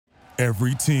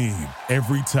Every team,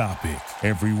 every topic,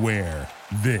 everywhere.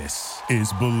 This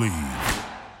is Believe.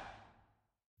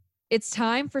 It's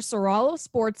time for Soralo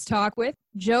Sports Talk with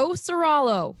Joe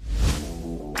Soralo.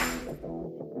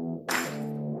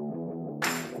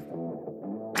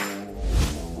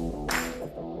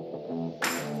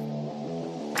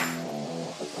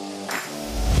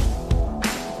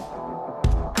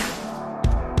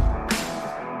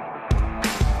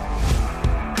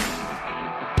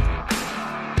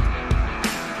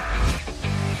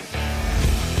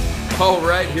 All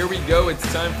right, here we go.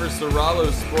 It's time for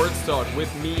Soralo Sports Talk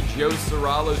with me, Joe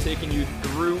Soralo, taking you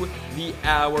through the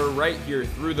hour right here,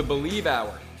 through the Believe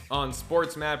Hour on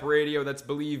Sports Map Radio. That's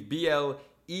Believe,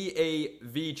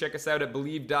 B-L-E-A-V. Check us out at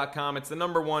Believe.com. It's the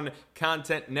 #1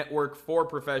 content network for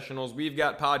professionals. We've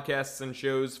got podcasts and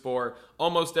shows for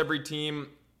almost every team,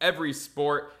 every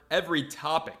sport, every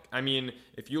topic. I mean,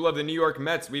 if you love the New York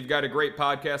Mets, we've got a great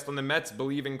podcast on the Mets,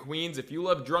 Believe in Queens. If you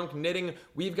love drunk knitting,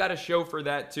 we've got a show for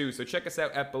that too. So check us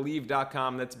out at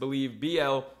Believe.com. That's Believe,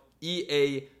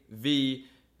 B-L-E-A-V.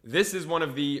 This is one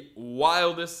of the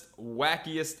wildest,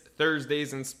 wackiest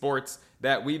Thursdays in sports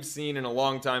that we've seen in a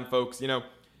long time, folks. You know,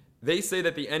 they say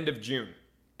that the end of June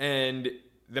and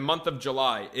the month of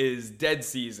July is dead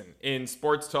season in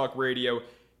sports talk radio.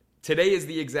 Today is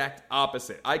the exact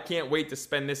opposite. I can't wait to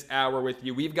spend this hour with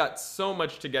you. We've got so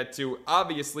much to get to.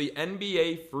 Obviously,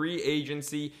 NBA free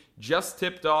agency just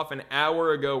tipped off an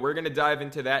hour ago. We're going to dive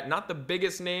into that. Not the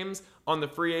biggest names on the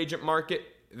free agent market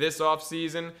this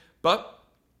offseason, but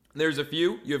there's a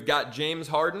few. You've got James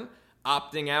Harden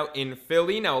opting out in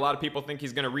Philly. Now, a lot of people think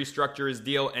he's going to restructure his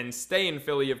deal and stay in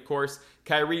Philly, of course.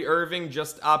 Kyrie Irving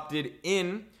just opted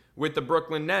in with the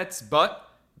Brooklyn Nets, but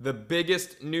the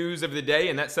biggest news of the day,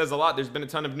 and that says a lot, there's been a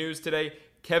ton of news today,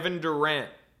 Kevin Durant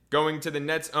going to the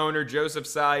Nets owner, Joseph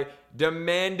Tsai,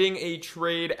 demanding a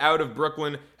trade out of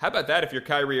Brooklyn. How about that if you're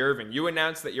Kyrie Irving? You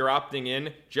announced that you're opting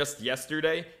in just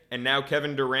yesterday, and now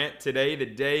Kevin Durant today, the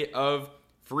day of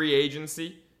free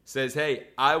agency, says, hey,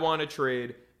 I want a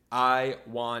trade. I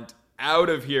want out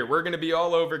of here. We're going to be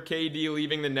all over KD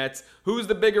leaving the Nets. Who's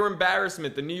the bigger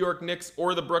embarrassment, the New York Knicks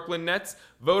or the Brooklyn Nets?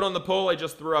 Vote on the poll I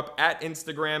just threw up at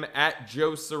Instagram, at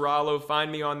Joe Soralo.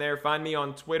 Find me on there. Find me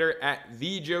on Twitter, at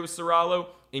the Joe Soralo.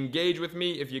 Engage with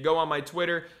me. If you go on my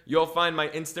Twitter, you'll find my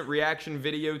instant reaction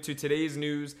video to today's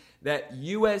news that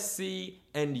USC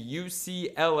and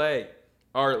UCLA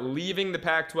are leaving the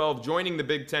Pac-12, joining the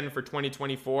Big Ten for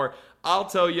 2024. I'll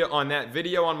tell you on that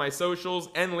video on my socials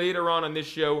and later on this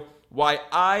show why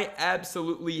I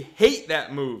absolutely hate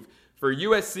that move for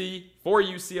USC, for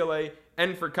UCLA,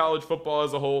 and for college football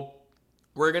as a whole.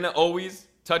 We're going to always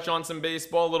touch on some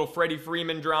baseball, a little Freddie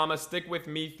Freeman drama. Stick with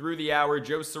me through the hour.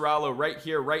 Joe Soralo right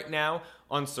here, right now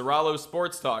on Soralo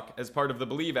Sports Talk as part of the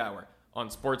Believe Hour on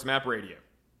Sports Map Radio.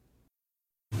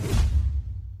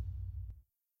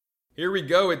 Here we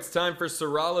go. It's time for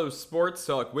Soralo Sports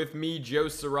Talk with me, Joe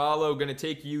Soralo. Going to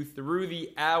take you through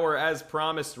the hour as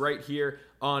promised right here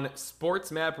on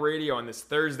Sports Map Radio on this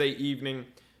Thursday evening.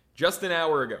 Just an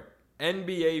hour ago,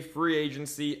 NBA free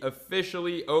agency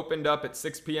officially opened up at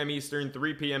 6 p.m. Eastern,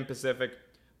 3 p.m. Pacific.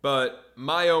 But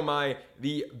my oh my,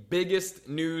 the biggest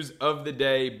news of the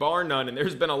day, bar none, and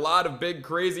there's been a lot of big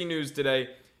crazy news today,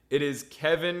 it is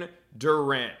Kevin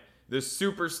Durant, the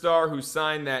superstar who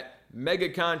signed that mega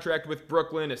contract with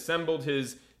Brooklyn, assembled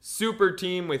his super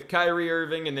team with Kyrie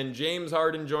Irving, and then James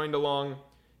Harden joined along.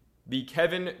 The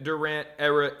Kevin Durant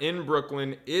era in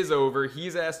Brooklyn is over.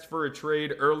 He's asked for a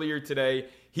trade earlier today.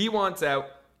 He wants out,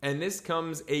 and this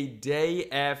comes a day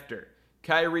after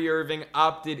Kyrie Irving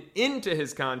opted into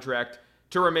his contract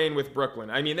to remain with Brooklyn.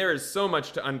 I mean, there is so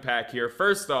much to unpack here.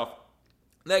 First off,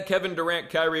 that Kevin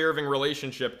Durant-Kyrie Irving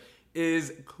relationship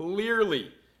is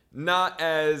clearly not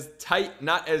as tight,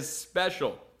 not as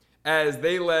special as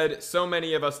they led so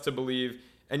many of us to believe.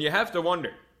 And you have to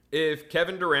wonder if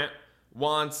Kevin Durant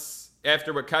wants,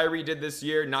 after what Kyrie did this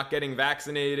year, not getting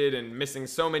vaccinated and missing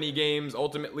so many games,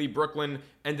 ultimately Brooklyn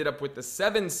ended up with the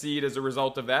 7 seed as a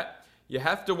result of that. You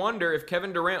have to wonder if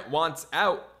Kevin Durant wants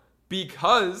out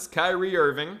because Kyrie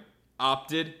Irving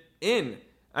opted in.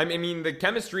 I mean, the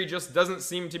chemistry just doesn't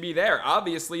seem to be there.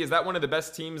 Obviously, is that one of the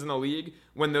best teams in the league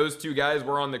when those two guys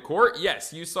were on the court?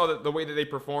 Yes, you saw that the way that they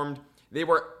performed. They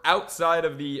were outside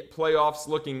of the playoffs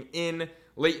looking in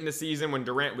late in the season when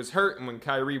Durant was hurt and when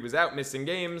Kyrie was out missing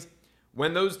games.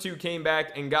 When those two came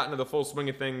back and got into the full swing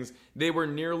of things, they were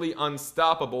nearly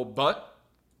unstoppable. But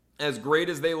as great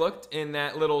as they looked in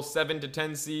that little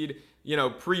 7-10 seed,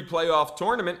 pre-playoff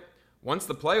tournament, once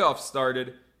the playoffs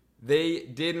started, they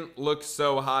didn't look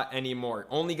so hot anymore.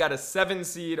 Only got a 7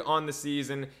 seed on the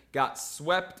season, got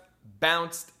swept,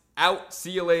 bounced out,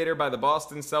 see you later by the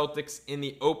Boston Celtics in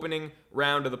the opening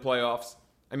round of the playoffs.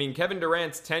 I mean, Kevin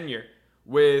Durant's tenure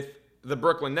with the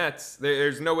Brooklyn Nets,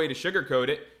 there's no way to sugarcoat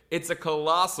it. It's a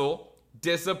colossal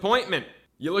disappointment.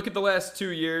 You look at the last 2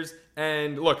 years,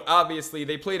 and look, obviously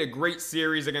they played a great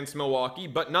series against Milwaukee,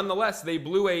 but nonetheless, they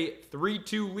blew a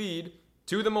 3-2 lead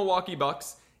to the Milwaukee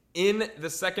Bucks in the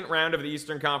second round of the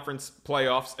Eastern Conference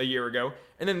playoffs a year ago.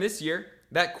 And then this year,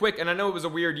 that quick, and I know it was a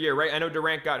weird year, right? I know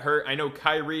Durant got hurt. I know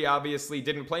Kyrie obviously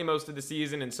didn't play most of the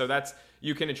season, and so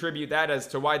you can attribute that as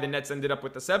to why the Nets ended up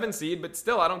with the 7 seed, but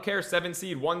still, I don't care. 7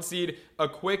 seed, 1 seed, a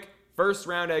quick first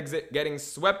round exit, getting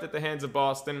swept at the hands of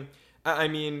Boston. I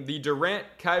mean, the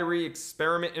Durant-Kyrie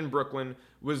experiment in Brooklyn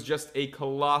was just a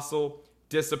colossal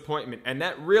disappointment, and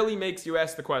that really makes you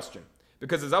ask the question.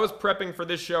 Because as I was prepping for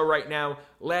this show right now,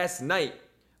 last night,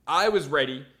 I was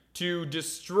ready to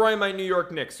destroy my New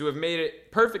York Knicks, who have made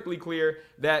it perfectly clear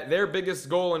that their biggest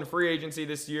goal in free agency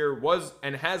this year was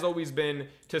and has always been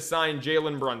to sign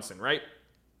Jalen Brunson, right?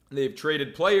 They've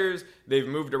traded players, they've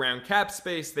moved around cap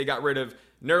space, they got rid of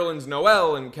Nerlens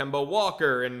Noel and Kemba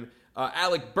Walker and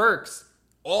Alec Burks,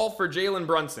 all for Jalen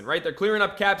Brunson, right? They're clearing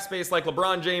up cap space like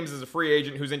LeBron James is a free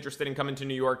agent who's interested in coming to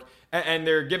New York, and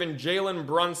they're giving Jalen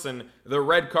Brunson the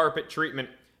red carpet treatment.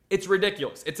 It's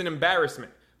ridiculous. It's an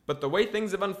embarrassment. But the way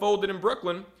things have unfolded in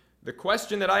Brooklyn, the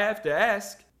question that I have to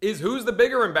ask is who's the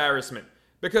bigger embarrassment?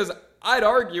 Because I'd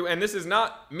argue, and this is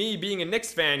not me being a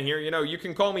Knicks fan here, you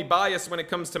can call me biased when it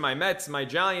comes to my Mets, my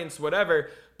Giants,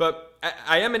 whatever, but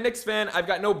I am a Knicks fan. I've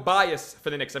got no bias for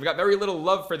the Knicks. I've got very little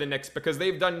love for the Knicks because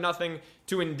they've done nothing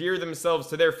to endear themselves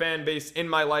to their fan base in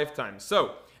my lifetime.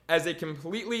 So, as a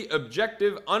completely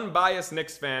objective, unbiased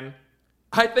Knicks fan,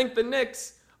 I think the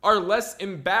Knicks are less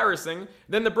embarrassing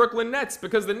than the Brooklyn Nets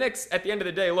because the Knicks, at the end of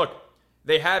the day, look,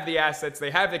 they have the assets, they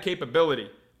have the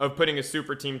capability of putting a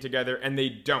super team together, and they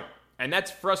don't. And that's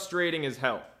frustrating as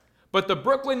hell. But the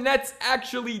Brooklyn Nets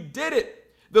actually did it.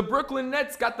 The Brooklyn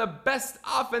Nets got the best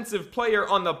offensive player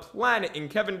on the planet in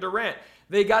Kevin Durant.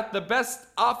 They got the best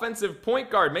offensive point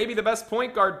guard, maybe the best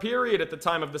point guard, period, at the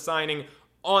time of the signing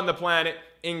on the planet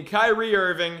in Kyrie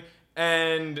Irving,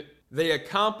 and they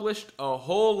accomplished a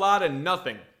whole lot of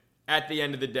nothing at the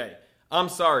end of the day. I'm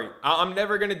sorry. I'm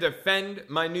never going to defend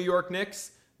my New York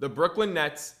Knicks. The Brooklyn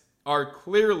Nets are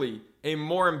clearly a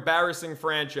more embarrassing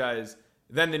franchise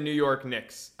than the New York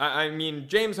Knicks. I mean,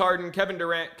 James Harden, Kevin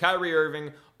Durant, Kyrie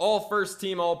Irving, all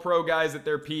first-team All-Pro guys at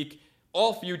their peak,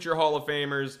 all future Hall of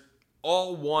Famers,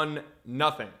 all won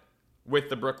nothing with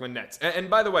the Brooklyn Nets. And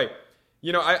by the way,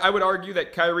 I would argue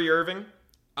that Kyrie Irving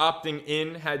opting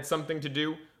in had something to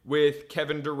do with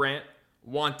Kevin Durant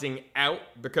wanting out,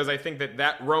 because I think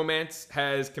that romance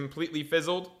has completely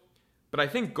fizzled. But I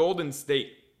think Golden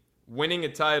State winning a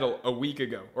title a week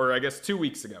ago, or I guess 2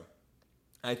 weeks ago,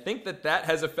 I think that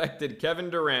has affected Kevin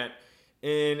Durant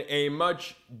in a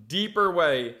much deeper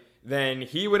way than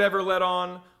he would ever let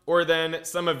on, or than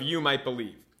some of you might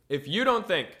believe. If you don't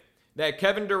think that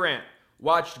Kevin Durant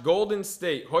watched Golden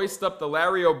State hoist up the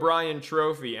Larry O'Brien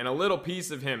trophy and a little piece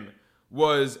of him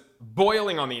was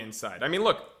boiling on the inside. I mean,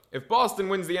 look, if Boston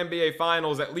wins the NBA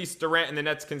Finals, at least Durant and the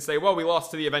Nets can say, well, we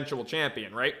lost to the eventual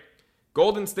champion, right?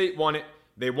 Golden State won it.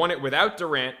 They won it without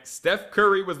Durant. Steph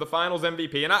Curry was the Finals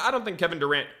MVP. And I don't think Kevin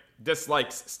Durant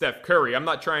dislikes Steph Curry. I'm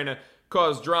not trying to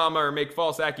cause drama or make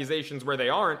false accusations where they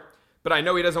aren't. But I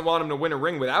know he doesn't want him to win a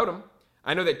ring without him.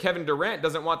 I know that Kevin Durant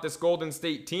doesn't want this Golden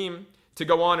State team to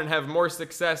go on and have more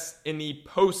success in the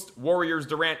post-Warriors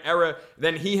Durant era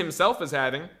than he himself is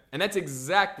having. And that's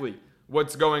exactly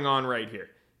what's going on right here.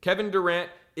 Kevin Durant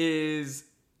is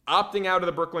opting out of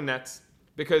the Brooklyn Nets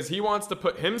because he wants to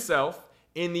put himself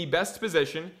in the best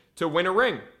position to win a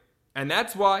ring. And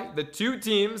that's why the two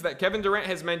teams that Kevin Durant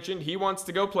has mentioned he wants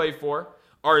to go play for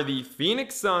are the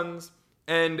Phoenix Suns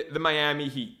and the Miami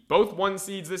Heat. Both 1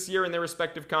 seeds this year in their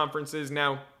respective conferences.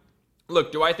 Now,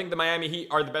 look, do I think the Miami Heat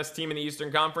are the best team in the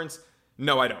Eastern Conference?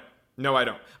 No, I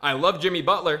don't. I love Jimmy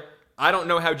Butler. I don't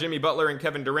know how Jimmy Butler and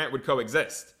Kevin Durant would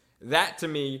coexist. That, to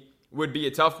me, would be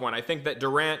a tough one. I think that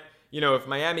Durant, if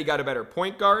Miami got a better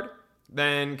point guard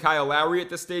than Kyle Lowry at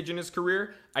this stage in his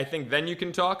career, I think then you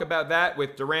can talk about that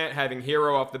with Durant having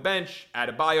Hero off the bench,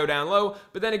 Adebayo down low.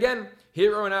 But then again,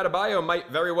 Hero and Adebayo might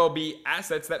very well be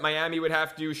assets that Miami would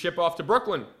have to ship off to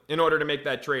Brooklyn in order to make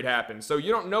that trade happen. So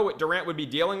you don't know what Durant would be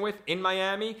dealing with in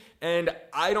Miami, and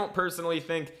I don't personally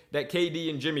think that KD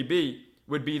and Jimmy B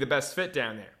would be the best fit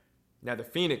down there. Now the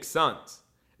Phoenix Suns,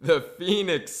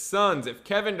 if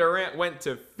Kevin Durant went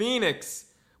to Phoenix,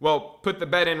 well, put the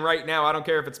bet in right now. I don't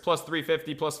care if it's plus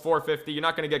 350, plus 450. You're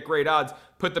not going to get great odds.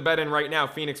 Put the bet in right now.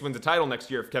 Phoenix wins a title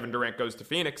next year if Kevin Durant goes to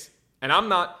Phoenix. And I'm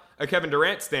not a Kevin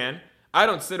Durant stan. I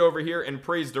don't sit over here and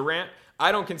praise Durant.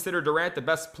 I don't consider Durant the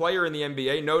best player in the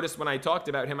NBA. Notice when I talked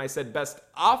about him, I said best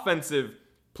offensive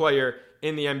player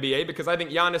in the NBA because I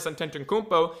think Giannis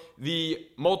Antetokounmpo, the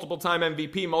multiple-time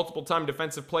MVP, multiple-time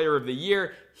Defensive Player of the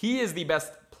Year, he is the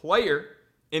best player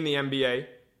in the NBA.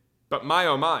 But my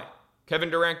oh my,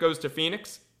 Kevin Durant goes to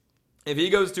Phoenix. If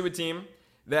he goes to a team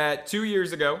that 2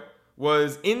 years ago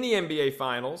was in the NBA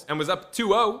Finals and was up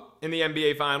 2-0 in the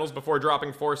NBA Finals before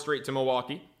dropping 4 straight to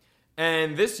Milwaukee,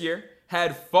 and this year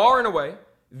had far and away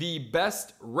the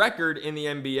best record in the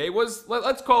NBA, was,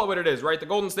 let's call it what it is, right? The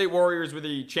Golden State Warriors were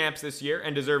the champs this year,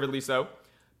 and deservedly so.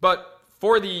 But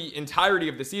for the entirety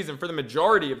of the season, for the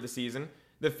majority of the season,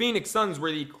 the Phoenix Suns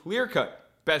were the clear-cut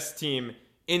best team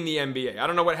in the NBA. I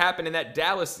don't know what happened in that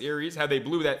Dallas series, how they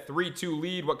blew that 3-2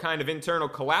 lead, what kind of internal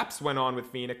collapse went on with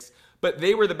Phoenix, but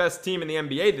they were the best team in the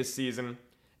NBA this season.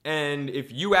 And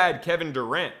if you add Kevin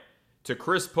Durant to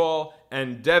Chris Paul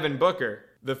and Devin Booker,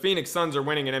 the Phoenix Suns are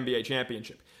winning an NBA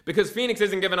championship. Because Phoenix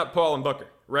isn't giving up Paul and Booker,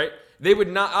 right? They would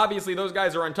not, obviously those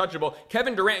guys are untouchable.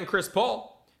 Kevin Durant and Chris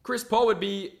Paul would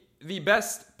be the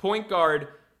best point guard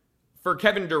for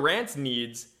Kevin Durant's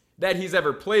needs that he's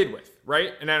ever played with,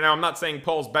 right? And now I'm not saying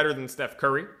Paul's better than Steph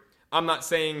Curry. I'm not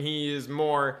saying he is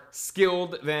more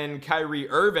skilled than Kyrie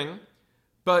Irving.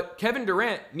 But Kevin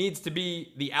Durant needs to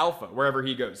be the alpha wherever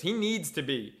he goes. He needs to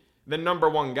be the number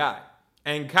one guy.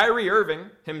 And Kyrie Irving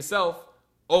himself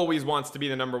always wants to be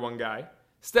the number one guy.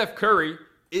 Steph Curry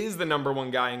is the number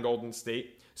one guy in Golden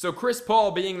State. So Chris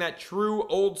Paul being that true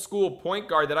old school point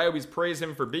guard that I always praise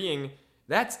him for being,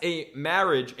 that's a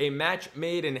marriage, a match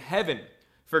made in heaven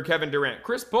for Kevin Durant.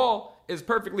 Chris Paul is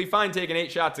perfectly fine taking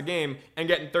 8 shots a game and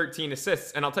getting 13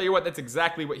 assists. And I'll tell you what, that's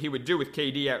exactly what he would do with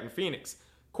KD out in Phoenix.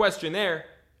 Question there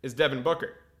is Devin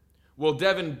Booker. Will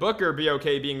Devin Booker be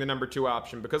okay being the number 2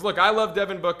 option? Because look, I love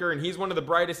Devin Booker and he's one of the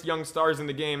brightest young stars in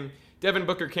the game. Devin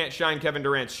Booker can't shine Kevin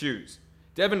Durant's shoes.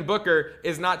 Devin Booker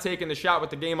is not taking the shot with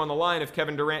the game on the line if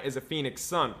Kevin Durant is a Phoenix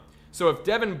Sun. So if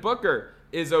Devin Booker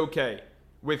is okay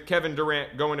with Kevin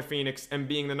Durant going to Phoenix and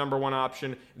being the number 1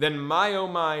 option, then my oh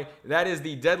my, that is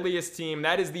the deadliest team.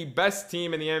 That is the best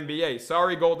team in the NBA.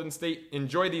 Sorry, Golden State.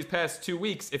 Enjoy these past 2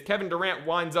 weeks. If Kevin Durant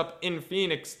winds up in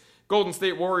Phoenix, Golden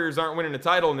State Warriors aren't winning a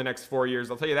title in the next 4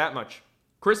 years. I'll tell you that much.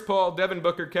 Chris Paul, Devin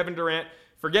Booker, Kevin Durant.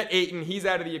 Forget Ayton. He's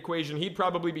out of the equation. He'd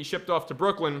probably be shipped off to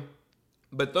Brooklyn.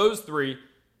 But those 3,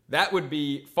 that would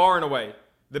be far and away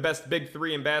the best big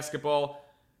 3 in basketball.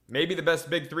 Maybe the best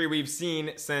big 3 we've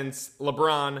seen since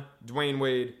LeBron, Dwayne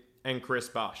Wade, and Chris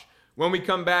Bosh. When we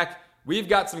come back, we've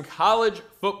got some college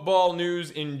football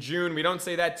news in June. We don't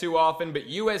say that too often, but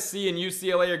USC and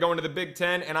UCLA are going to the Big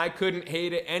Ten, and I couldn't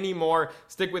hate it anymore.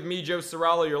 Stick with me, Joe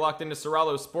Serralo. You're locked into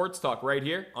Serralo Sports Talk right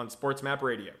here on Sports Map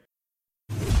Radio.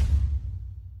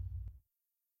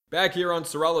 Back here on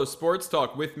Serralo Sports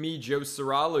Talk with me, Joe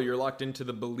Serralo. You're locked into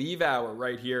the Believe Hour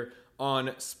right here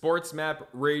on Sports Map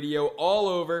Radio, all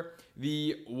over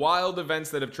the wild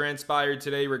events that have transpired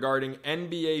today regarding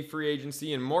NBA free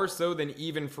agency, and more so than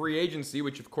even free agency,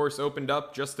 which of course opened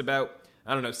up just about,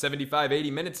 75,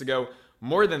 80 minutes ago.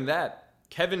 More than that,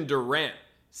 Kevin Durant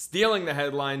stealing the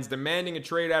headlines, demanding a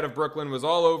trade out of Brooklyn, was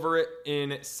all over it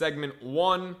in segment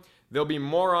 1. There'll be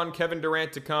more on Kevin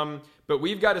Durant to come, but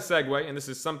we've got a segue, and this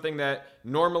is something that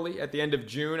normally at the end of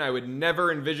June I would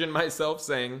never envision myself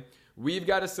saying. We've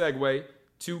got a segue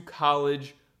to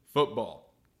college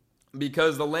football,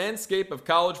 because the landscape of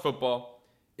college football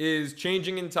is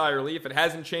changing entirely. If it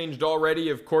hasn't changed already,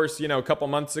 of course, a couple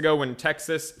months ago when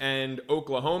Texas and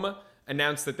Oklahoma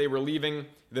announced that they were leaving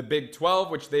the Big 12,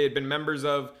 which they had been members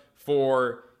of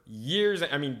for years,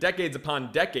 decades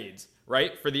upon decades,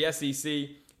 right, for the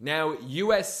SEC. Now,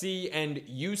 USC and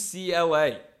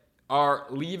UCLA are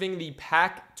leaving the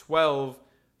Pac-12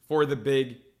 for the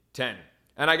Big 10.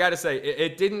 And I got to say,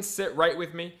 it didn't sit right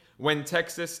with me when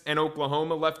Texas and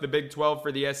Oklahoma left the Big 12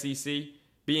 for the SEC,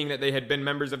 being that they had been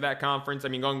members of that conference.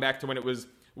 Going back to when it was,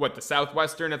 the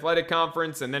Southwestern Athletic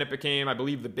Conference, and then it became, I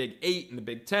believe, the Big 8 and the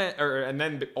Big 10, and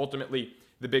then ultimately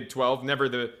the Big 12, never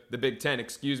the Big 10,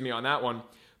 excuse me on that one.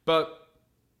 But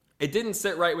it didn't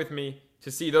sit right with me to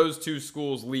see those 2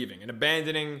 schools leaving and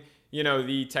abandoning,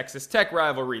 the Texas Tech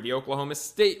rivalry, the Oklahoma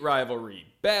State rivalry,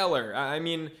 Baylor.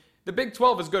 The Big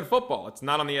 12 is good football. It's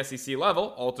not on the SEC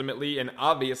level, ultimately, and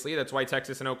obviously that's why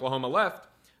Texas and Oklahoma left.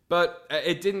 But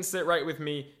it didn't sit right with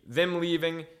me, them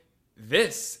leaving.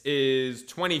 This is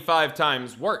 25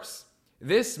 times worse.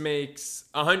 This makes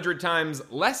 100 times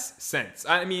less sense.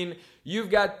 You've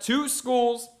got 2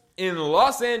 schools in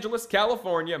Los Angeles,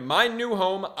 California, my new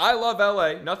home. I love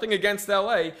LA, nothing against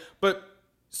LA, but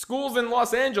schools in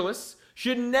Los Angeles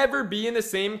should never be in the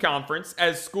same conference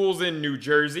as schools in New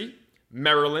Jersey,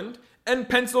 Maryland, and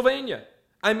Pennsylvania.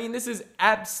 I mean, this is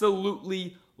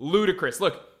absolutely ludicrous.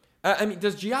 Look,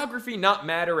 does geography not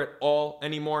matter at all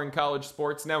anymore in college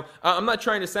sports? Now, I'm not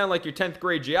trying to sound like your 10th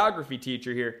grade geography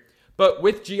teacher here, but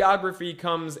with geography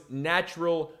comes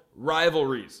natural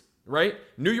rivalries, right?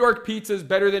 New York pizza is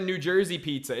better than New Jersey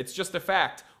pizza. It's just a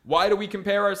fact. Why do we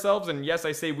compare ourselves? And yes,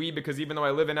 I say we because even though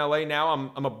I live in LA now,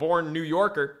 I'm a born New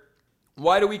Yorker.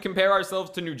 Why do we compare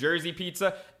ourselves to New Jersey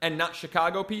pizza and not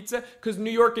Chicago pizza? Because New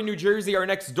York and New Jersey are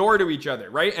next door to each other,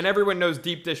 right? And everyone knows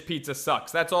deep dish pizza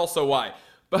sucks. That's also why.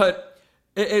 But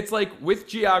it's like with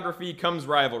geography comes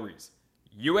rivalries.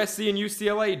 USC and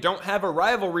UCLA don't have a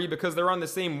rivalry because they're on the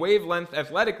same wavelength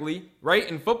athletically, right?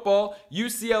 In football,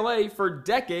 UCLA for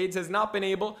decades has not been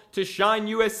able to shine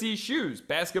USC's shoes.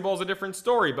 Basketball's a different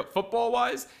story, but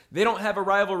football-wise, they don't have a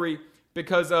rivalry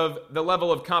because of the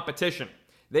level of competition.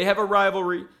 They have a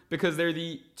rivalry because they're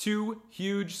the two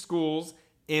huge schools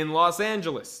in Los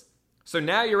Angeles. So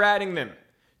now you're adding them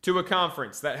to a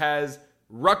conference that has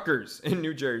Rutgers in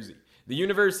New Jersey, the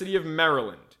University of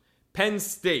Maryland, Penn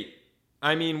State,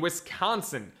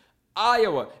 Wisconsin,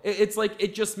 Iowa. It's like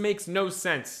it just makes no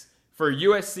sense for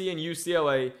USC and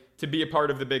UCLA to be a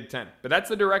part of the Big Ten. But that's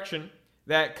the direction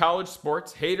that college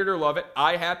sports, hate it or love it,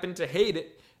 I happen to hate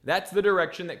it, that's the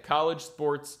direction that college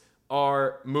sports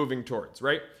are moving towards,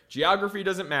 right? Geography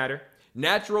doesn't matter.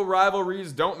 Natural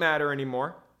rivalries don't matter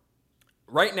anymore.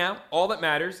 Right now, all that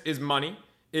matters is money,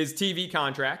 is TV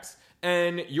contracts,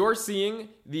 and you're seeing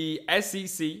the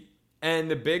SEC and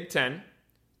the Big Ten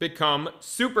become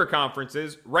super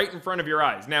conferences right in front of your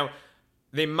eyes. Now,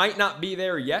 they might not be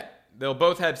there yet. They'll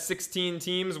both have 16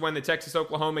 teams when the Texas,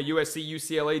 Oklahoma, USC,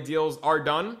 UCLA deals are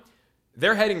done.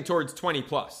 They're heading towards 20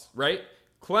 plus, right?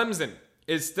 Clemson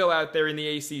is still out there in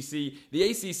the ACC. The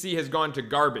ACC has gone to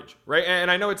garbage, right?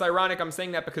 And I know it's ironic I'm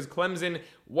saying that because Clemson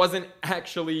wasn't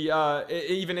actually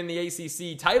even in the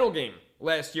ACC title game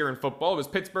last year in football. It was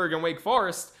Pittsburgh and Wake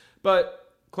Forest, but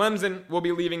Clemson will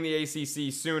be leaving the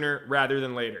ACC sooner rather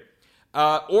than later.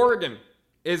 Oregon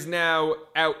is now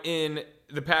out in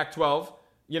the Pac-12.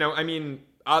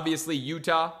 Obviously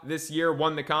Utah this year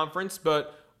won the conference,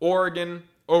 but Oregon,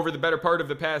 over the better part of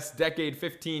the past decade,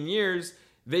 15 years,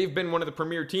 they've been one of the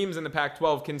premier teams in the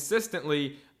Pac-12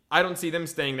 consistently. I don't see them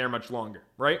staying there much longer,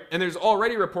 right? And there's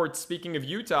already reports, speaking of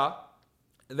Utah,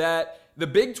 that the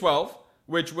Big 12,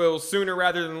 which will sooner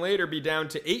rather than later be down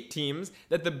to 8 teams,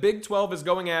 that the Big 12 is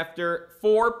going after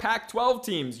 4 Pac-12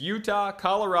 teams: Utah,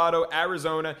 Colorado,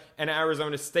 Arizona, and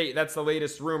Arizona State. That's the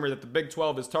latest rumor that the Big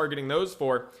 12 is targeting those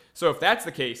 4. So if that's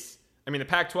the case, the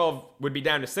Pac-12 would be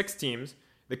down to 6 teams.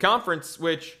 The conference,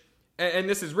 which, and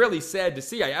this is really sad to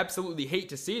see, I absolutely hate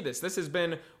to see this. This has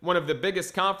been one of the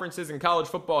biggest conferences in college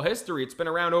football history. It's been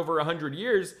around over 100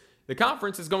 years. The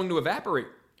conference is going to evaporate.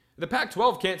 The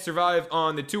Pac-12 can't survive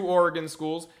on the 2 Oregon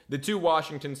schools, the 2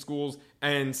 Washington schools,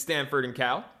 and Stanford and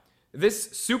Cal.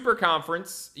 This super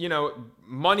conference,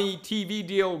 money, TV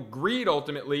deal, greed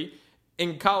ultimately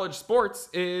in college sports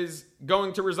is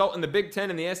going to result in the Big Ten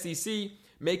and the SEC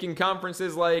making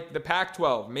conferences like the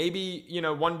Pac-12, maybe,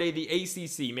 one day the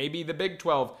ACC, maybe the Big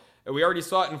 12. We already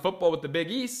saw it in football with the Big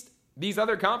East. These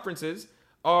other conferences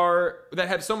that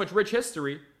have so much rich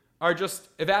history are just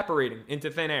evaporating into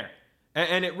thin air.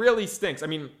 And it really stinks.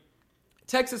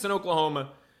 Texas and Oklahoma,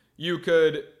 you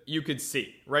could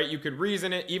see, right? You could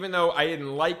reason it. Even though I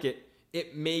didn't like it,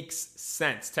 it makes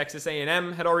sense. Texas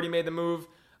A&M had already made the move.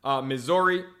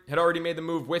 Missouri had already made the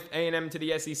move with A&M to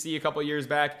the SEC a couple years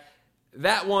back.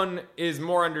 That one is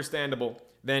more understandable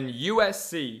than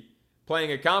USC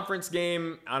playing a conference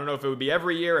game. I don't know if it would be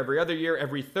every year, every other year,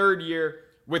 every third year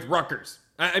with Rutgers.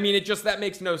 That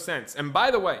makes no sense. And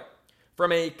by the way,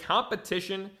 from a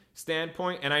competition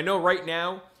standpoint, and I know right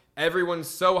now everyone's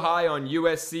so high on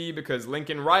USC because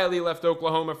Lincoln Riley left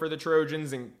Oklahoma for the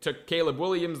Trojans and took Caleb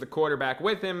Williams, the quarterback,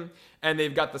 with him, and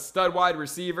they've got the stud wide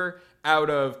receiver out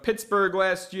of Pittsburgh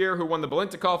last year who won the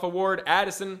Biletnikoff Award,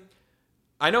 Addison.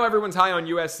 I know everyone's high on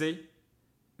USC.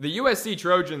 The USC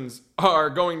Trojans are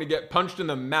going to get punched in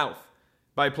the mouth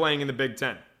by playing in the Big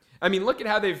Ten. Look at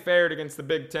how they've fared against the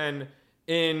Big Ten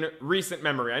in recent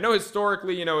memory. I know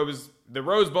historically, it was the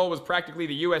Rose Bowl was practically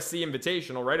the USC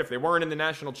Invitational, right? If they weren't in the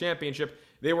national championship,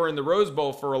 they were in the Rose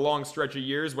Bowl for a long stretch of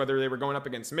years, whether they were going up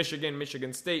against Michigan,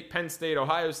 Michigan State, Penn State,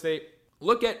 Ohio State.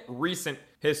 Look at recent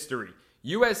history.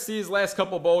 USC's last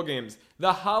couple bowl games,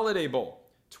 the Holiday Bowl,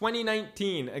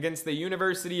 2019 against the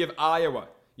University of Iowa.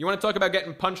 You want to talk about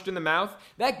getting punched in the mouth?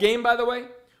 That game, by the way,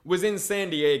 was in San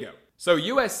Diego. So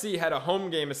USC had a home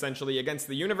game essentially against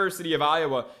the University of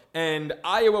Iowa, and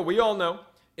Iowa, we all know,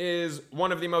 is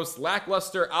one of the most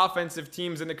lackluster offensive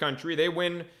teams in the country. They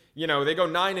win They go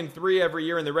 9-3 every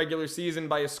year in the regular season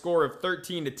by a score of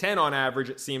 13-10 on average,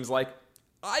 it seems like.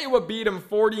 Iowa beat them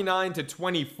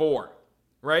 49-24,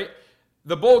 right?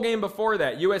 The bowl game before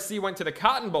that, USC went to the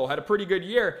Cotton Bowl, had a pretty good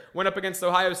year, went up against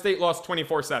Ohio State, lost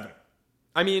 24-7.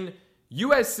 I mean,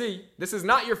 USC, this is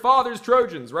not your father's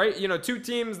Trojans, right? Two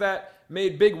teams that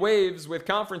made big waves with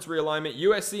conference realignment,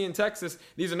 USC and Texas.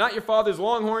 These are not your father's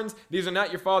Longhorns. These are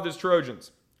not your father's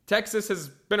Trojans. Texas has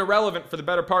been irrelevant for the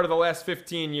better part of the last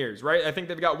 15 years, right? I think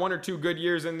they've got one or two good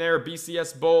years in there, a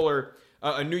BCS Bowl or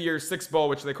a New Year's Six Bowl,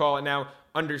 which they call it now,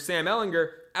 under Sam Ehlinger.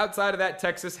 Outside of that,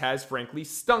 Texas has frankly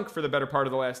stunk for the better part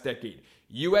of the last decade.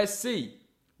 USC,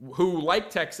 who, like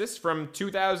Texas, from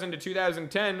 2000 to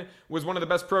 2010 was one of the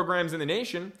best programs in the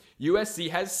nation, USC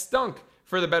has stunk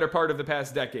for the better part of the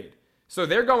past decade. So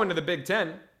they're going to the Big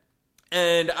Ten.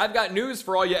 And I've got news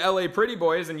for all you LA pretty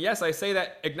boys. And yes, I say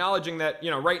that acknowledging that,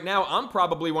 right now I'm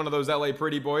probably one of those LA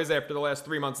pretty boys after the last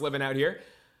 3 months living out here.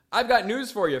 I've got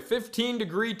news for you.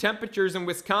 15-degree temperatures in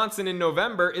Wisconsin in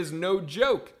November is no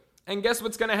joke. And guess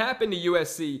what's going to happen to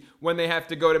USC when they have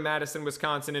to go to Madison,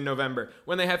 Wisconsin in November?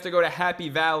 When they have to go to Happy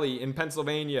Valley in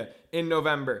Pennsylvania in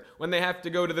November? When they have to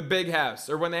go to the Big House?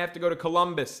 Or when they have to go to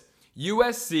Columbus?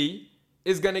 USC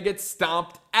is going to get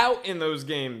stomped out in those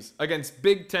games against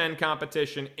Big Ten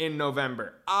competition in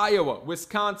November. Iowa,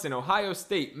 Wisconsin, Ohio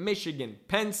State, Michigan,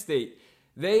 Penn State.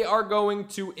 They are going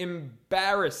to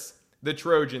embarrass the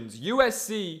Trojans.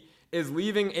 USC is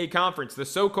leaving a conference, the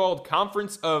so-called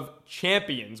Conference of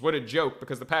Champions. What a joke,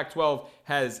 because the Pac-12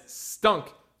 has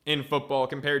stunk in football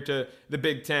compared to the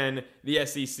Big Ten, the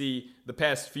SEC, the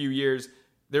past few years.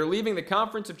 They're leaving the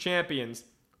Conference of Champions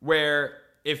where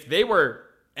if they were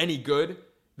any good,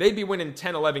 they'd be winning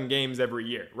 10, 11 games every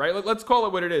year, right? Let's call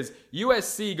it what it is.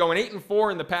 USC going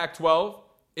 8-4 in the Pac-12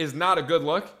 is not a good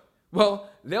look. Well,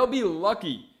 they'll be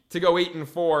lucky to go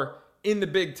 8-4 in the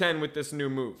Big Ten with this new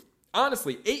move.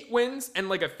 Honestly, 8 wins and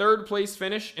like a third place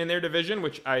finish in their division,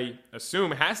 which I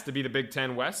assume has to be the Big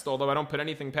Ten West, although I don't put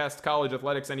anything past college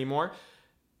athletics anymore.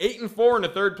 8-4 and a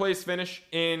third place finish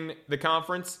in the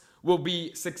conference will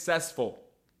be successful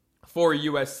for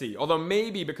USC. Although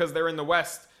maybe because they're in the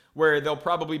West, where they'll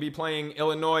probably be playing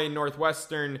Illinois,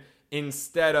 Northwestern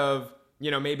instead of,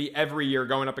 maybe every year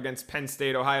going up against Penn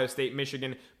State, Ohio State,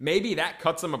 Michigan. Maybe that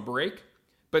cuts them a break.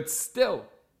 But still,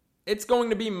 it's going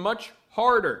to be much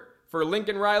harder for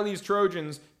Lincoln Riley's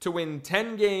Trojans to win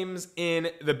 10 games in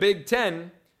the Big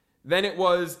Ten than it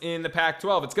was in the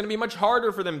Pac-12. It's going to be much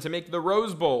harder for them to make the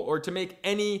Rose Bowl or to make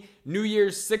any New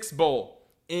Year's Six Bowl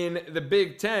in the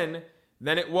Big Ten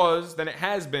than it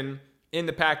has been in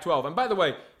the Pac-12. And by the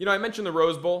way, I mentioned the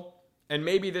Rose Bowl, and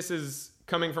maybe this is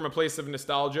coming from a place of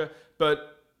nostalgia,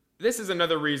 but this is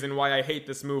another reason why I hate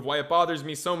this move, why it bothers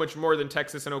me so much more than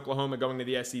Texas and Oklahoma going to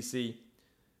the SEC.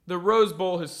 The Rose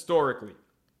Bowl historically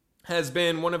has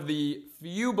been one of the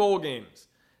few bowl games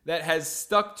that has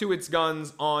stuck to its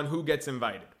guns on who gets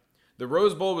invited. The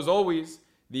Rose Bowl was always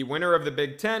the winner of the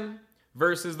Big Ten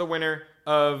versus the winner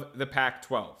of the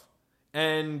Pac-12.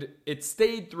 And it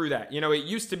stayed through that. It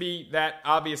used to be that,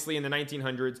 obviously, in the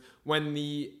 1900s, when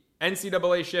the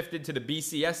NCAA shifted to the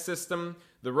BCS system,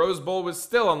 the Rose Bowl was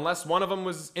still, unless one of them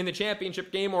was in the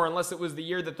championship game or unless it was the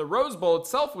year that the Rose Bowl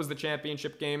itself was the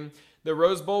championship game, the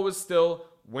Rose Bowl was still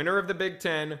winner of the Big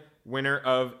Ten, winner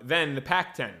of then the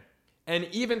Pac-10. And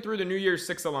even through the New Year's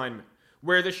Six alignment,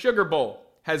 where the Sugar Bowl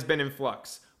has been in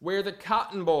flux, where the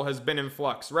Cotton Bowl has been in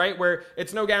flux, right? Where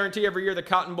it's no guarantee every year the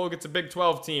Cotton Bowl gets a Big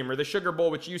 12 team, or the Sugar Bowl,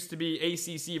 which used to be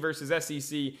ACC versus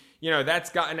SEC,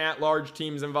 that's gotten at-large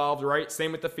teams involved, right?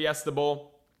 Same with the Fiesta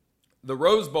Bowl. The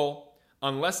Rose Bowl,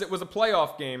 unless it was a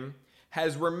playoff game,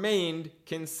 has remained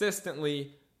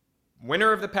consistently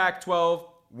winner of the Pac-12,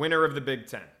 winner of the Big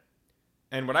Ten.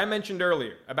 And what I mentioned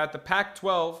earlier about the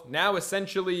Pac-12 now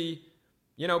essentially,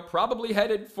 probably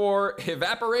headed for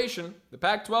evaporation. The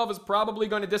Pac-12 is probably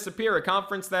going to disappear. A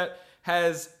conference that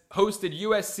has hosted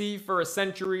USC for a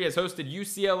century, has hosted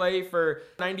UCLA for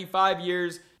 95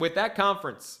 years. With that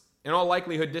conference, in all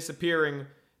likelihood, disappearing,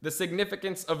 the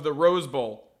significance of the Rose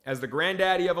Bowl as the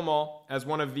granddaddy of them all, as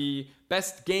one of the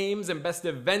best games and best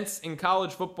events in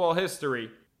college football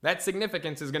history, that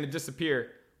significance is going to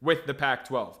disappear with the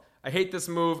Pac-12. I hate this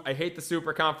move. I hate the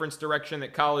super conference direction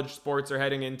that college sports are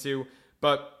heading into.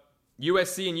 But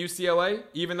USC and UCLA,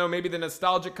 even though maybe the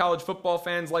nostalgic college football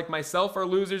fans like myself are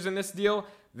losers in this deal,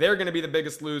 they're going to be the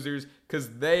biggest losers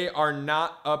because they are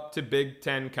not up to Big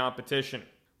Ten competition.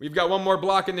 We've got one more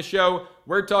block in the show.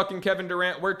 We're talking Kevin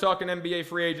Durant. We're talking NBA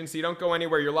free agency. Don't go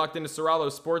anywhere. You're locked into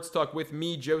Serralo Sports Talk with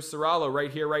me, Joe Serralo,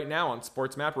 right here, right now on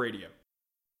Sports Map Radio.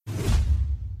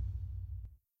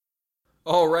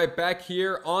 All right, back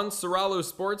here on Serralo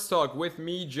Sports Talk with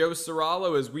me, Joe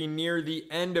Serralo, as we near the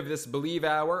end of this Believe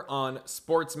Hour on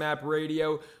SportsMap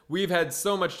Radio. We've had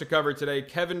so much to cover today.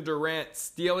 Kevin Durant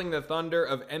stealing the thunder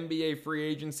of NBA free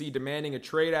agency, demanding a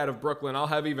trade out of Brooklyn. I'll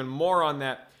have even more on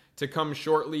that to come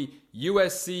shortly.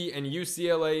 USC and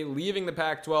UCLA leaving the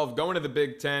Pac-12, going to the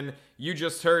Big Ten. You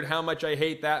just heard how much I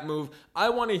hate that move. I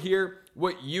want to hear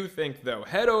what you think, though.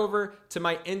 Head over to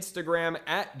my Instagram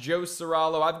at Joe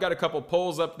Serralo. I've got a couple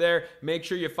polls up there. Make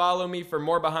sure you follow me for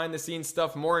more behind-the-scenes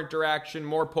stuff, more interaction,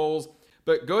 more polls.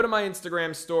 But go to my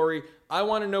Instagram story. I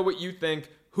want to know what you think.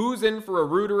 Who's in for a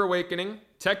ruder awakening?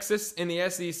 Texas in the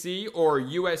SEC or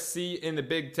USC in the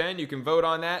Big Ten? You can vote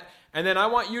on that. And then I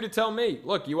want you to tell me,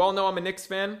 look, you all know I'm a Knicks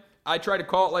fan. I try to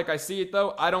call it like I see it,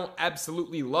 though. I don't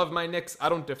absolutely love my Knicks. I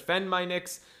don't defend my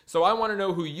Knicks. So I want to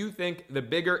know who you think the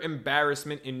bigger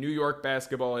embarrassment in New York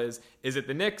basketball is. Is it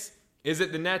the Knicks? Is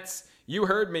it the Nets? You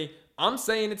heard me. I'm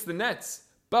saying it's the Nets.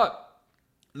 But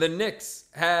the Knicks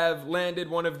have landed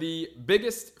one of the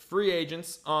biggest free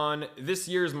agents on this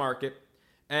year's market.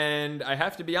 And I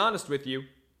have to be honest with you,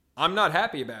 I'm not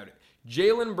happy about it.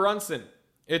 Jalen Brunson,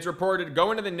 it's reported,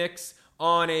 going to the Knicks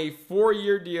on a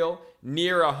 4-year deal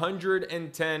near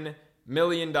 $110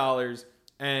 million.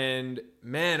 And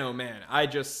man, oh man, I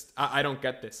don't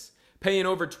get this. Paying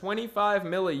over $25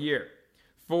 million a year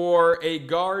for a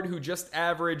guard who just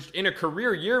averaged, in a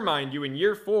career year, mind you, in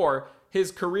year 4,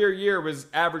 his career year was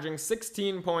averaging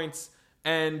 16 points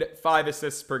and 5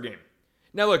 assists per game.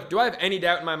 Now look, do I have any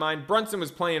doubt in my mind? Brunson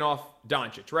was playing off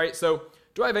Doncic, right? So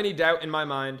do I have any doubt in my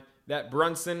mind that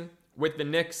Brunson with the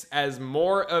Knicks as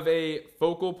more of a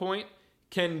focal point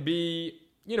can be,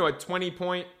 a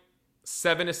 20-point,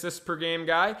 7 assists per game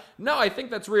guy? No, I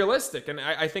think that's realistic, and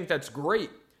I think that's great.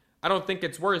 I don't think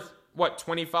it's worth,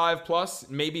 25 plus,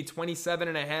 maybe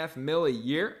 27.5 mil a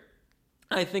year?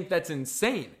 I think that's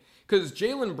insane. Because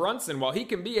Jalen Brunson, while he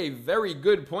can be a very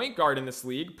good point guard in this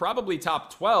league, probably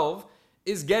top 12,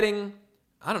 is getting,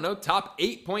 top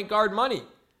 8 point guard money.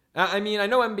 I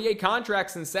know NBA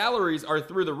contracts and salaries are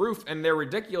through the roof and they're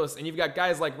ridiculous. And you've got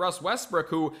guys like Russ Westbrook,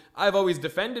 who I've always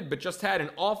defended, but just had an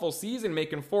awful season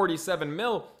making 47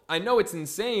 mil. I know it's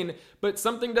insane, but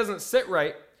something doesn't sit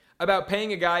right about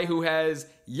paying a guy who has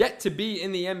yet to be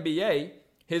in the NBA,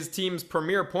 his team's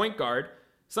premier point guard.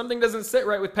 Something doesn't sit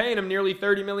right with paying him nearly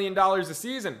 $30 million a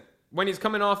season when he's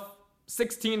coming off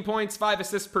 16 points, 5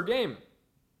 assists per game.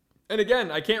 And again,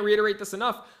 I can't reiterate this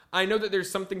enough. I know that there's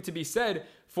something to be said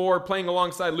for playing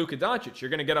alongside Luka Doncic. You're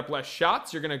going to get up less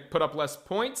shots. You're going to put up less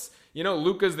points.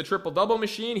 Luka's the triple-double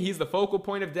machine. He's the focal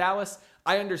point of Dallas.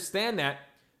 I understand that.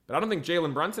 But I don't think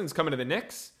Jalen Brunson's coming to the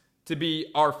Knicks to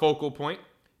be our focal point.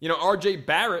 RJ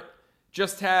Barrett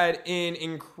just had an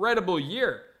incredible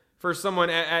year for someone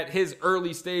at his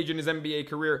early stage in his NBA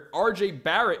career. RJ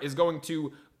Barrett is going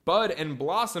to bud and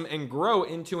blossom and grow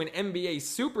into an NBA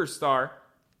superstar.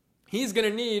 He's going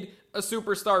to need a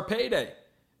superstar payday.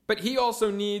 But he also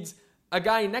needs a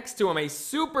guy next to him, a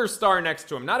superstar next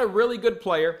to him. Not a really good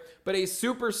player, but a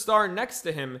superstar next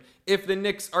to him if the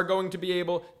Knicks are going to be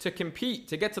able to compete,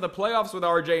 to get to the playoffs with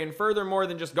RJ, and furthermore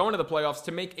than just going to the playoffs,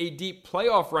 to make a deep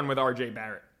playoff run with RJ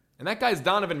Barrett. And that guy's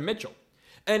Donovan Mitchell.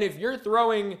 And if you're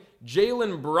throwing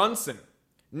Jalen Brunson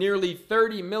nearly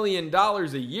 $30 million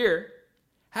a year,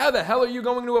 how the hell are you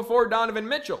going to afford Donovan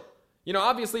Mitchell?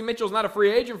 Obviously Mitchell's not a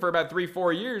free agent for about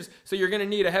 3-4 years, so you're going to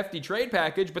need a hefty trade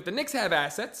package, but the Knicks have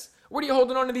assets. What are you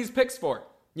holding on to these picks for?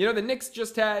 The Knicks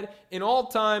just had an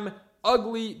all-time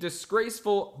ugly,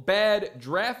 disgraceful, bad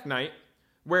draft night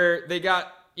where they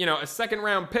got, a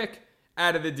second-round pick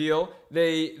out of the deal.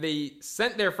 They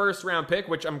sent their first-round pick,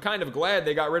 which I'm kind of glad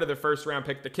they got rid of the first-round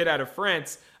pick, the kid out of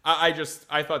France. I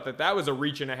thought that was a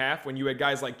reach and a half when you had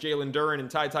guys like Jalen Duren and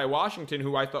Ty Washington,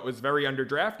 who I thought was very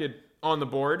underdrafted, on the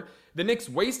board. The Knicks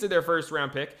wasted their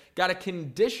first-round pick, got a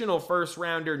conditional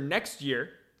first-rounder next year,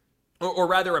 or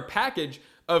rather a package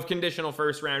of conditional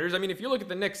first-rounders. If you look at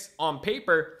the Knicks on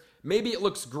paper, maybe it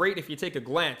looks great if you take a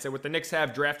glance at what the Knicks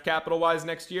have draft capital-wise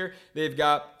next year. They've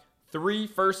got 3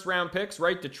 first-round picks,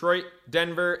 right? Detroit,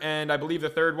 Denver, and I believe the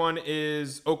third one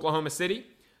is Oklahoma City.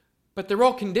 But they're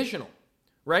all conditional,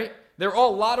 right? They're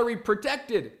all lottery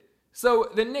protected.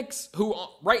 So the Knicks, who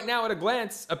right now at a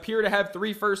glance appear to have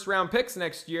 3 first-round picks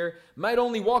next year, might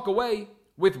only walk away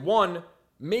with 1,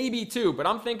 maybe 2. But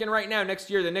I'm thinking right now, next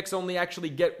year, the Knicks only actually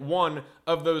get 1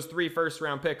 of those 3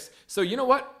 first-round picks. So you know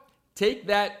what? Take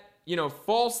that,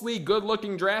 falsely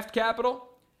good-looking draft capital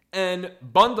and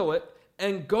bundle it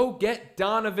and go get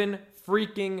Donovan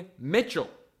freaking Mitchell,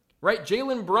 right?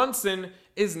 Jalen Brunson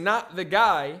is not the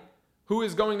guy who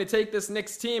is going to take this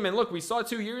Knicks team. And look, we saw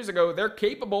 2 years ago, they're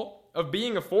capable of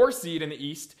being a 4 seed in the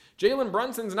East, Jalen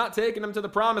Brunson's not taking them to the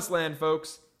promised land,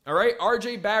 folks. All right?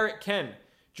 RJ Barrett can.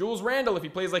 Julius Randle, if he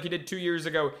plays like he did 2 years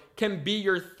ago, can be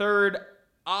your third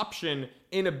option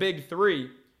in a big 3.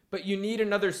 But you need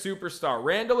another superstar.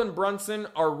 Randle and Brunson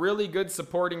are really good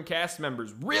supporting cast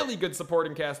members. Really good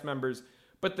supporting cast members.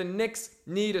 But the Knicks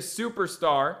need a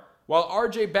superstar. While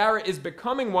RJ Barrett is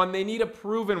becoming one, they need a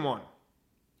proven one.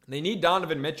 They need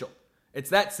Donovan Mitchell. It's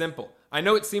that simple. I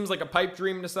know it seems like a pipe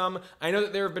dream to some. I know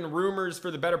that there have been rumors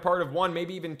for the better part of 1,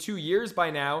 maybe even 2 years by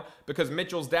now, because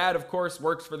Mitchell's dad, of course,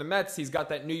 works for the Mets. He's got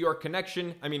that New York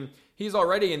connection. I mean, he's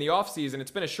already in the offseason.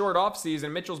 It's been a short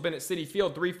offseason. Mitchell's been at Citi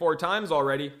Field 3-4 times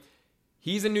already.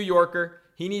 He's a New Yorker.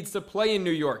 He needs to play in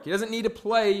New York. He doesn't need to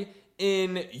play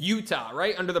in Utah,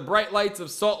 right? Under the bright lights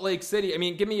of Salt Lake City. I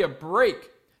mean, give me a break.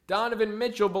 Donovan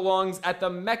Mitchell belongs at the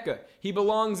Mecca. He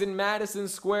belongs in Madison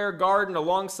Square Garden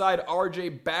alongside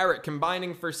RJ Barrett,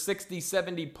 combining for 60,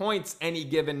 70 points any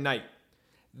given night.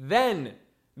 Then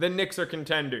the Knicks are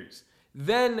contenders.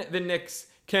 Then the Knicks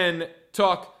can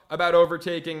talk about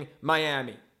overtaking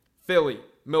Miami, Philly,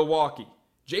 Milwaukee.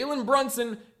 Jalen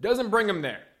Brunson doesn't bring them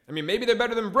there. I mean, maybe they're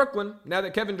better than Brooklyn now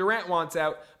that Kevin Durant wants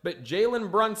out, but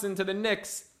Jalen Brunson to the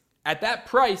Knicks, at that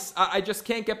price, I just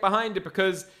can't get behind it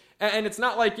because... And it's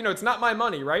not like, it's not my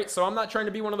money, right? So I'm not trying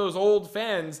to be one of those old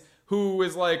fans who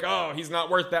is like, oh, he's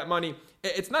not worth that money.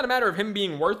 It's not a matter of him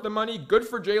being worth the money. Good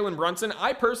for Jalen Brunson.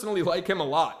 I personally like him a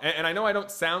lot. And I know I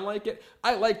don't sound like it.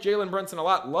 I like Jalen Brunson a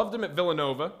lot. Loved him at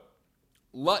Villanova.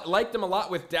 Liked him a lot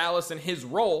with Dallas and his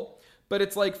role. But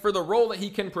it's like for the role that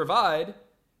he can provide,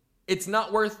 it's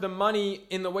not worth the money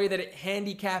in the way that it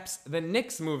handicaps the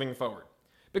Knicks moving forward.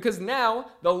 Because now,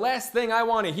 the last thing I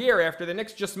want to hear after the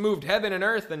Knicks just moved heaven and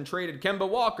earth and traded Kemba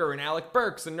Walker and Alec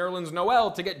Burks and Nerlens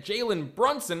Noel to get Jalen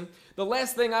Brunson, the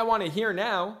last thing I want to hear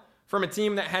now from a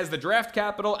team that has the draft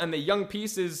capital and the young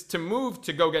pieces to move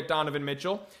to go get Donovan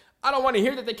Mitchell, I don't want to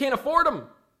hear that they can't afford him.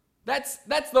 That's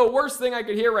the worst thing I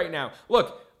could hear right now.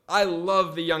 Look, I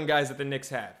love the young guys that the Knicks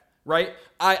have, right?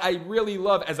 I really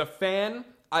love, as a fan,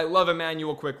 I love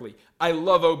Emmanuel Quickley. I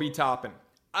love Obi Toppin.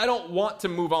 I don't want to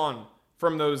move on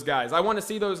from those guys. I want to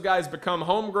see those guys become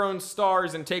homegrown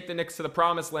stars and take the Knicks to the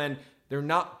promised land. They're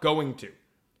not going to.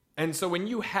 And so when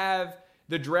you have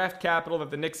the draft capital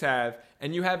that the Knicks have,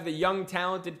 and you have the young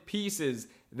talented pieces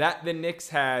that the Knicks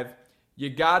have, you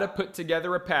got to put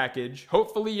together a package.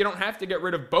 Hopefully you don't have to get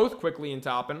rid of both Quickley and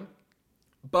Toppin,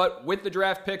 but with the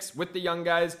draft picks, with the young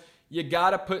guys, you got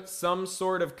to put some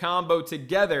sort of combo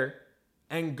together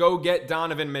and go get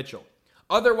Donovan Mitchell.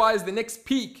 Otherwise, the Knicks'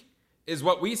 peak is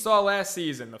what we saw last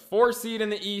season, the 4 seed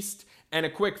in the East and a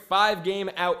quick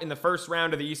 5-game out in the first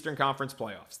round of the Eastern Conference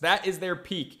playoffs. That is their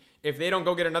peak if they don't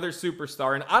go get another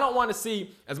superstar. And I don't want to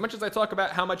see, as much as I talk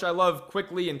about how much I love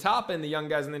Quickley and Toppin, the young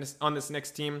guys on this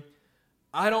Knicks team,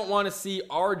 I don't want to see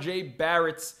RJ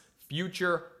Barrett's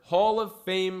future Hall of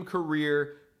Fame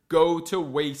career go to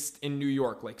waste in New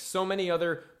York like so many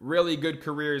other really good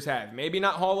careers have. Maybe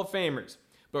not Hall of Famers,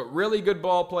 but really good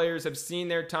ball players have seen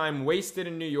their time wasted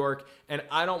in New York, and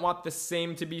I don't want the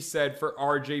same to be said for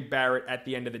RJ Barrett at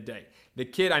the end of the day. The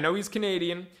kid, I know he's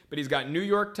Canadian, but he's got New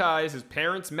York ties. His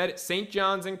parents met at St.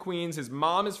 John's in Queens. His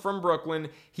mom is from Brooklyn.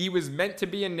 He was meant to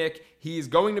be a Knick. He's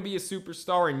going to be a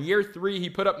superstar. In year 3, he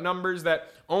put up numbers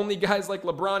that only guys like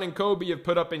LeBron and Kobe have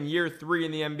put up in year 3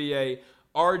 in the NBA.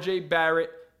 RJ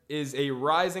Barrett is a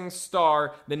rising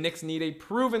star. The Knicks need a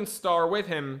proven star with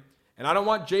him. And I don't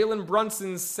want Jalen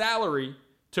Brunson's salary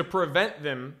to prevent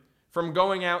them from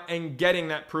going out and getting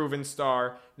that proven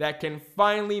star that can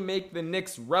finally make the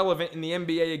Knicks relevant in the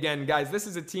NBA again. Guys, this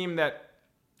is a team that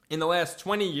in the last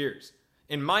 20 years,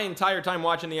 in my entire time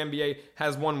watching the NBA,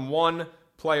 has won 1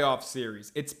 playoff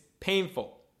series. It's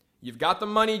painful. You've got the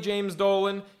money, James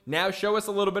Dolan. Now show us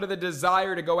a little bit of the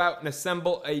desire to go out and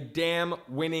assemble a damn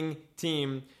winning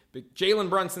team. But Jalen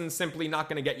Brunson's simply not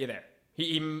going to get you there.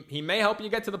 He may help you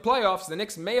get to the playoffs. The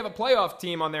Knicks may have a playoff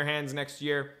team on their hands next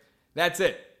year. That's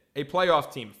it. A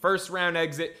playoff team. First round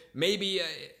exit. Maybe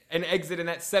an exit in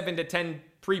that 7 to 10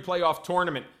 pre-playoff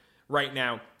tournament right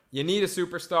now. You need a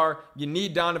superstar. You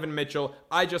need Donovan Mitchell.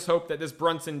 I just hope that this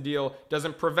Brunson deal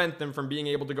doesn't prevent them from being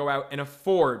able to go out and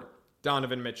afford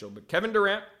Donovan Mitchell. But Kevin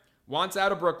Durant wants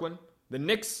out of Brooklyn. The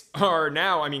Knicks are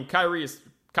now,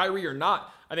 Kyrie or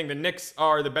not, I think the Knicks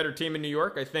are the better team in New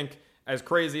York. I think, as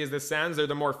crazy as this sounds, they're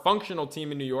the more functional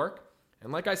team in New York.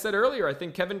 And like I said earlier, I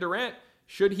think Kevin Durant,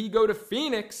 should he go to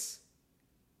Phoenix,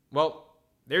 well,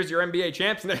 there's your NBA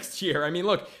champs next year.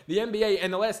 Look, the NBA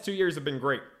and the last 2 years have been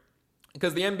great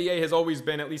because the NBA has always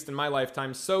been, at least in my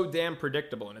lifetime, so damn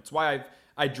predictable. And it's why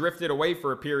I drifted away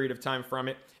for a period of time from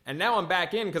it. And now I'm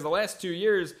back in because the last 2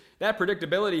 years, that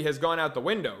predictability has gone out the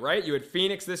window, right? You had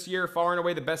Phoenix this year, far and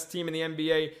away the best team in the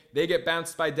NBA. They get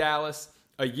bounced by Dallas.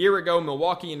 A year ago,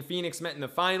 Milwaukee and Phoenix met in the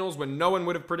finals when no one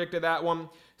would have predicted that one.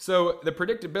 So the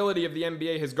predictability of the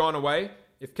NBA has gone away.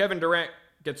 If Kevin Durant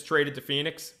gets traded to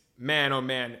Phoenix, man, oh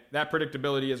man, that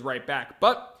predictability is right back.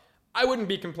 But I wouldn't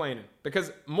be complaining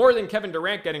because more than Kevin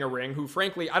Durant getting a ring, who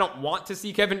frankly, I don't want to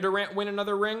see Kevin Durant win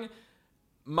another ring,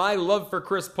 my love for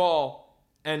Chris Paul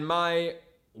and my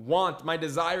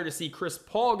desire to see Chris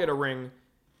Paul get a ring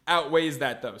outweighs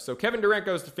that though. So Kevin Durant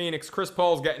goes to Phoenix, Chris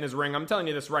Paul's getting his ring. I'm telling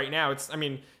you this right now. It's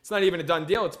not even a done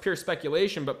deal. It's pure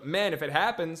speculation. But man, if it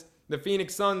happens, the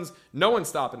Phoenix Suns, no one's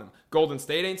stopping them. Golden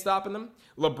State ain't stopping them.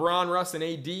 LeBron, Russ, and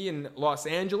AD in Los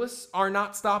Angeles are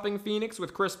not stopping Phoenix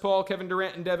with Chris Paul, Kevin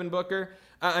Durant, and Devin Booker.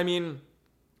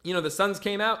 The Suns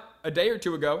came out a day or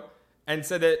two ago and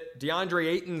said that DeAndre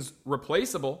Ayton's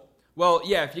replaceable. Well,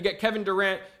 yeah, if you get Kevin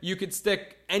Durant, you could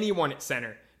stick anyone at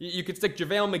center. You could stick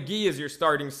JaVale McGee as your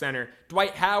starting center,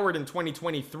 Dwight Howard in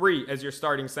 2023 as your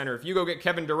starting center. If you go get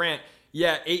Kevin Durant,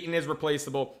 yeah, Ayton is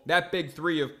replaceable. That big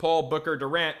three of Paul, Booker,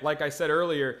 Durant, like I said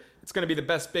earlier, it's going to be the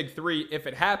best big three, if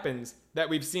it happens, that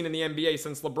we've seen in the NBA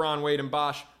since LeBron, Wade, and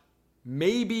Bosh.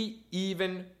 Maybe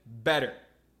even better.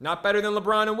 Not better than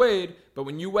LeBron and Wade, but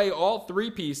when you weigh all three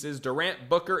pieces, Durant,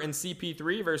 Booker, and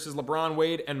CP3 versus LeBron,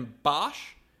 Wade, and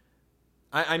Bosh,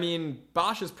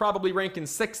 Bosh is probably ranking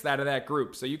 6th out of that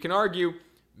group. So you can argue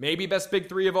maybe best big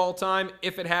three of all time.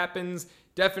 If it happens,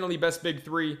 definitely best big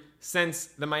three since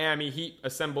the Miami Heat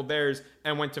assembled theirs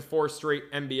and went to 4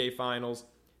 straight NBA Finals.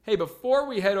 Hey, before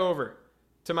we head over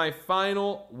to my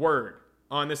final word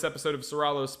on this episode of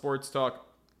Soralo Sports Talk,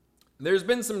 there's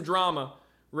been some drama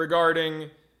regarding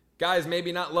guys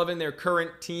maybe not loving their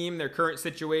current team, their current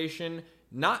situation,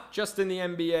 not just in the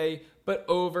NBA, but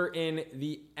over in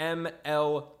the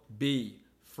MLB.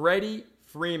 Freddie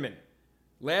Freeman.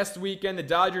 Last weekend, the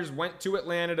Dodgers went to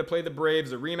Atlanta to play the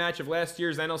Braves, a rematch of last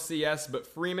year's NLCS, but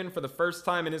Freeman, for the first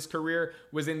time in his career,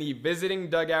 was in the visiting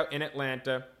dugout in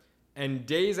Atlanta. And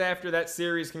days after that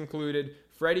series concluded,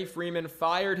 Freddie Freeman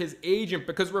fired his agent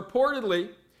because reportedly,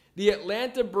 the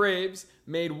Atlanta Braves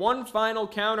made one final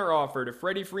counteroffer to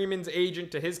Freddie Freeman's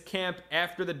agent to his camp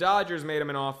after the Dodgers made him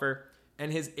an offer,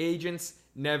 and his agents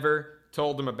never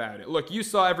told him about it. Look, you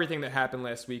saw everything that happened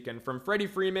last weekend, from Freddie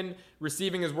Freeman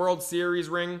receiving his World Series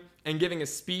ring and giving a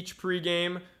speech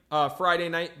pregame Friday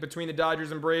night between the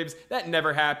Dodgers and Braves. That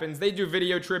never happens. They do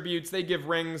video tributes. They give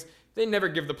rings. They never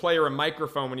give the player a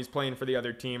microphone when he's playing for the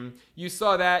other team. You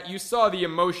saw that. You saw the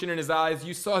emotion in his eyes.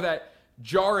 You saw that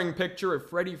jarring picture of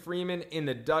Freddie Freeman in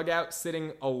the dugout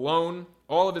sitting alone.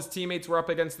 All of his teammates were up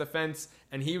against the fence,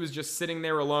 and he was just sitting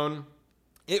there alone.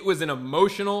 It was an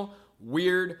emotional,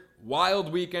 weird,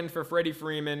 wild weekend for Freddie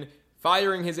Freeman.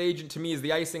 Firing his agent, to me, is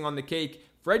the icing on the cake.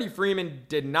 Freddie Freeman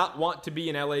did not want to be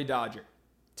an LA Dodger.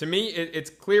 To me, it's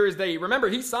clear as day. Remember,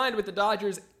 he signed with the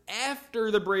Dodgers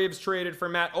after the Braves traded for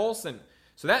Matt Olson.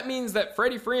 So that means that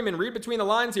Freddie Freeman, read between the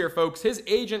lines here, folks, his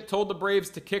agent told the Braves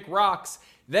to kick rocks.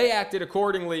 They acted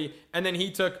accordingly, and then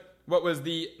he took what was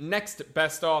the next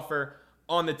best offer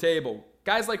on the table.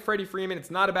 Guys like Freddie Freeman,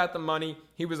 it's not about the money.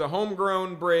 He was a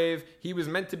homegrown Brave. He was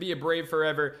meant to be a Brave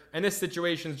forever, and this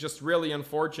situation's just really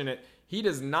unfortunate. He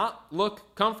does not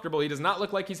look comfortable. He does not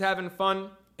look like he's having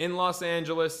fun in Los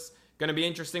Angeles. Going to be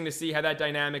interesting to see how that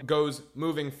dynamic goes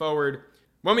moving forward.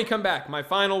 When we come back, my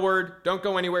final word, don't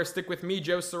go anywhere. Stick with me,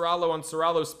 Joe Soralo, on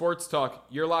Soralo Sports Talk.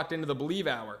 You're locked into the Believe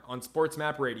Hour on Sports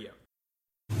Map Radio.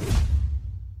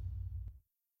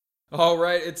 All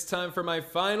right, it's time for my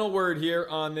final word here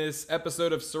on this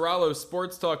episode of Soralo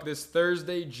Sports Talk this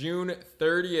Thursday, June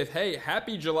 30th. Hey,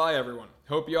 happy July, everyone.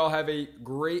 Hope you all have a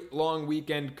great long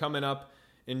weekend coming up.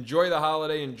 Enjoy the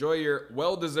holiday. Enjoy your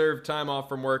well-deserved time off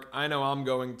from work. I know I'm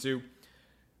going to.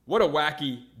 What a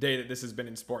wacky day that this has been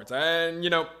in sports. And,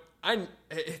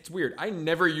 it's weird. I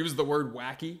never use the word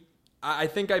wacky. I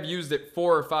think I've used it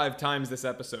 4 or 5 times this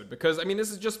episode because, this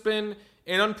has just been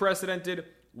an unprecedented,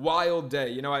 wild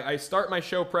day. I start my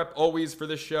show prep always for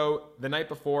this show the night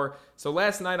before. So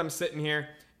last night I'm sitting here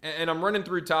and I'm running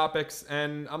through topics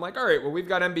and I'm like, all right, well, we've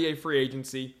got NBA free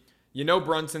agency.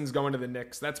 Brunson's going to the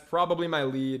Knicks. That's probably my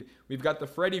lead. We've got the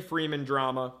Freddie Freeman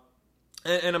drama.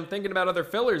 And I'm thinking about other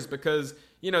fillers because,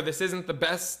 this isn't the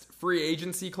best free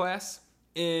agency class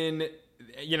in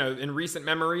recent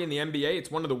memory in the NBA.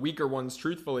 It's one of the weaker ones,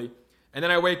 truthfully. And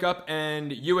then I wake up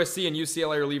and USC and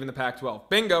UCLA are leaving the Pac-12.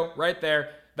 Bingo, right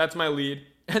there. That's my lead.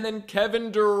 And then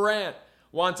Kevin Durant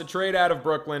wants a trade out of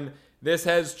Brooklyn. This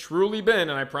has truly been,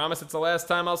 and I promise it's the last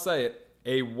time I'll say it,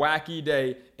 a wacky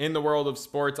day in the world of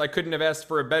sports. I couldn't have asked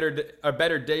for a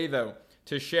better day, though,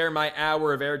 to share my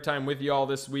hour of airtime with you all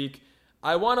this week.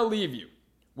 I want to leave you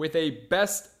with a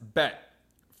best bet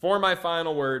for my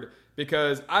final word,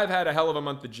 because I've had a hell of a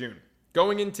month of June.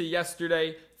 Going into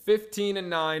yesterday,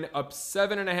 15-9, up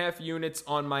 7.5 units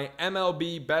on my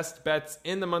MLB best bets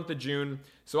in the month of June.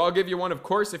 So I'll give you one, of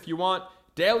course, if you want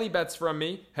daily bets from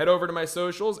me. Head over to my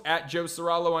socials, at Joe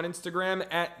Cirallo on Instagram,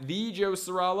 at the Joe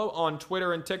Cirallo on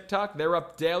Twitter and TikTok. They're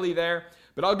up daily there.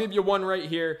 But I'll give you one right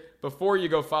here before you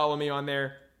go follow me on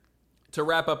there to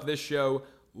wrap up this show.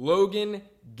 Logan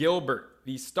Gilbert,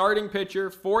 the starting pitcher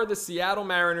for the Seattle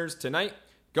Mariners tonight,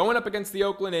 going up against the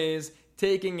Oakland A's,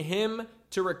 taking him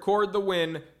to record the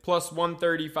win, plus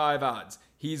 135 odds.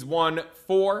 He's won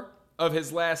 4 of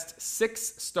his last 6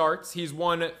 starts. He's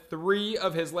won 3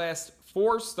 of his last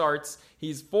 4 starts.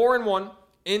 He's 4-1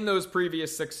 in those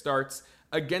previous 6 starts.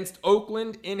 Against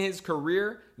Oakland in his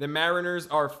career, the Mariners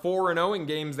are 4-0 in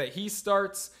games that he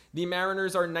starts. The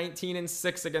Mariners are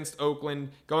 19-6 against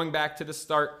Oakland, going back to the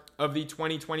start of the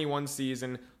 2021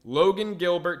 season. Logan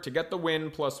Gilbert to get the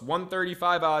win, plus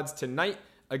 135 odds tonight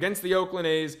against the Oakland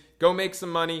A's. Go make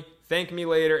some money. Thank me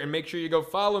later, and make sure you go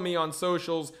follow me on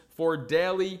socials for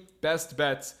daily best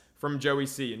bets from Joey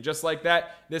C. And just like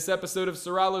that, this episode of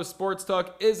Cirallo Sports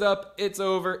Talk is up. It's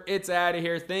over. It's out of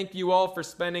here. Thank you all for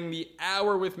spending the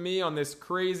hour with me on this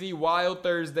crazy, wild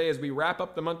Thursday as we wrap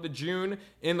up the month of June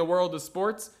in the world of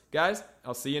sports. Guys,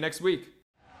 I'll see you next week.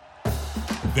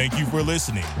 Thank you for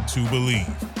listening to Believe.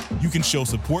 You can show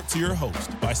support to your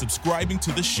host by subscribing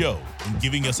to the show and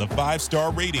giving us a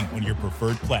 5-star rating on your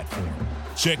preferred platform.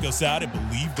 Check us out at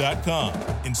Believe.com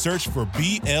and search for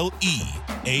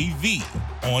BLEAV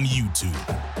on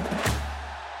YouTube.